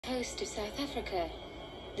coast of South Africa,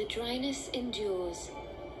 the dryness endures.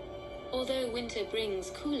 Although winter brings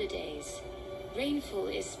cooler days, rainfall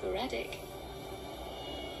is sporadic.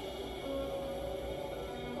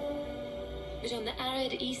 But on the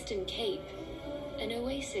arid Eastern Cape, an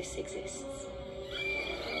oasis exists.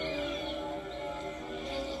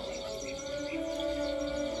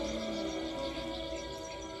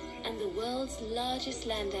 And the world's largest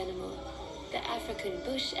land animal, the African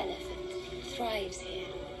bush elephant, thrives here.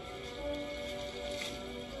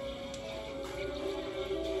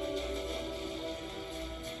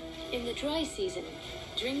 In the dry season,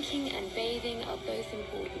 drinking and bathing are both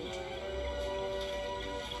important.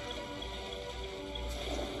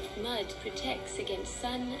 Mud protects against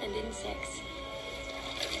sun and insects.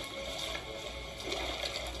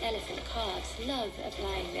 Elephant calves love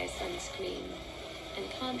applying their sunscreen and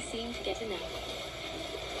can't seem to get enough.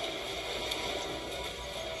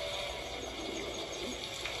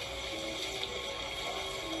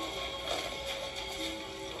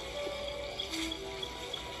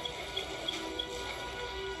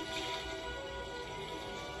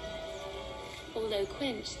 Although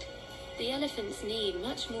quenched, the elephants need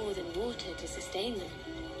much more than water to sustain them.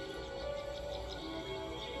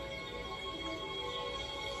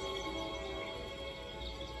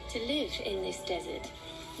 To live in this desert,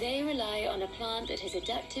 they rely on a plant that has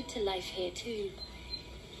adapted to life here too.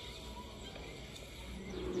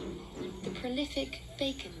 The prolific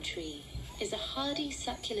bacon tree is a hardy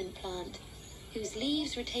succulent plant whose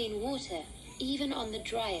leaves retain water even on the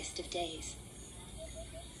driest of days.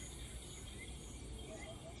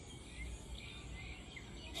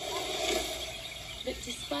 But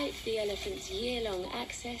despite the elephants' year-long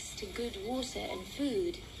access to good water and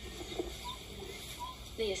food,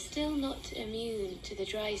 they are still not immune to the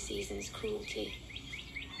dry season's cruelty.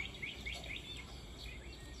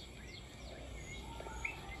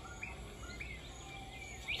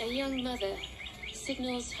 A young mother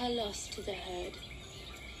signals her loss to the herd.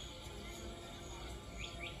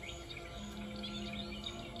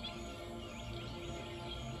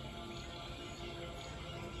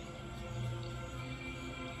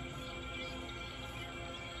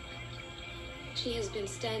 She has been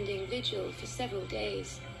standing vigil for several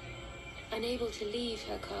days, unable to leave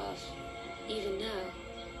her calf, even now.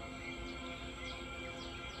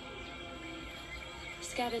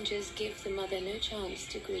 Scavengers give the mother no chance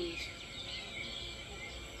to grieve.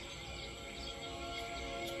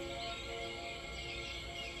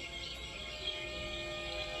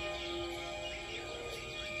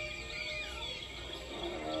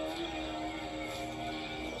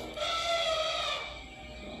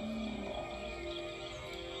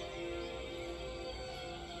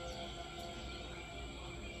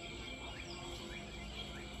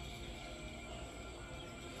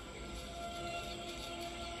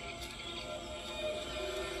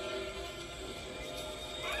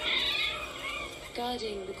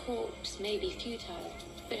 Guarding the corpse may be futile,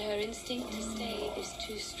 but her instinct to stay is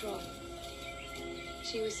too strong.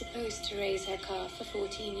 She was supposed to raise her calf for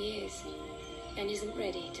 14 years and isn't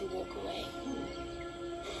ready to walk away.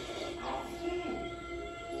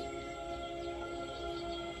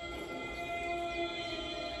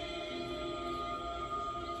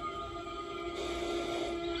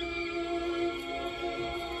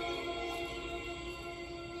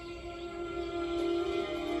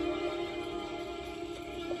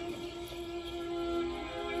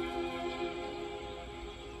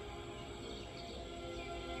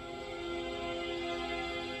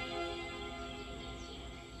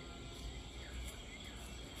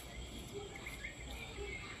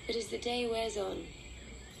 But as the day wears on,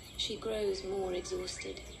 she grows more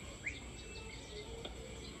exhausted.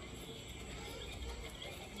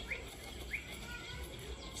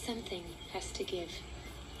 Something has to give.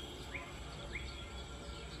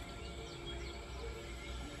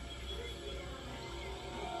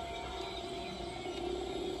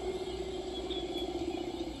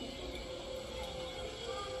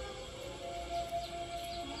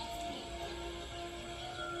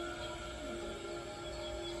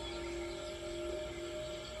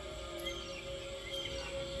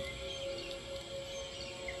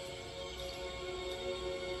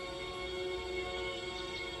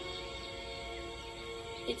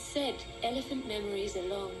 It's said elephant memories are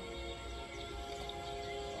long.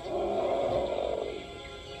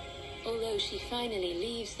 Although she finally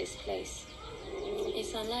leaves this place,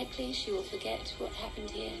 it's unlikely she will forget what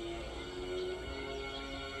happened here.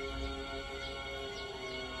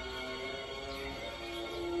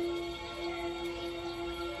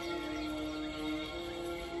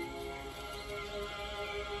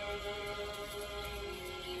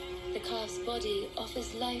 The calf's body body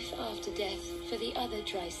offers life after death for the other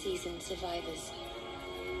dry season survivors.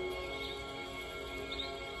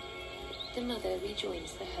 The mother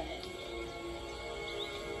rejoins the herd.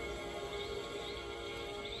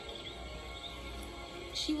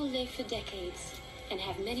 She will live for decades and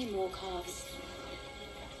have many more calves.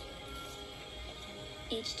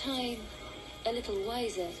 Each time, a little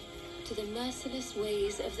wiser to the merciless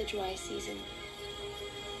ways of the dry season.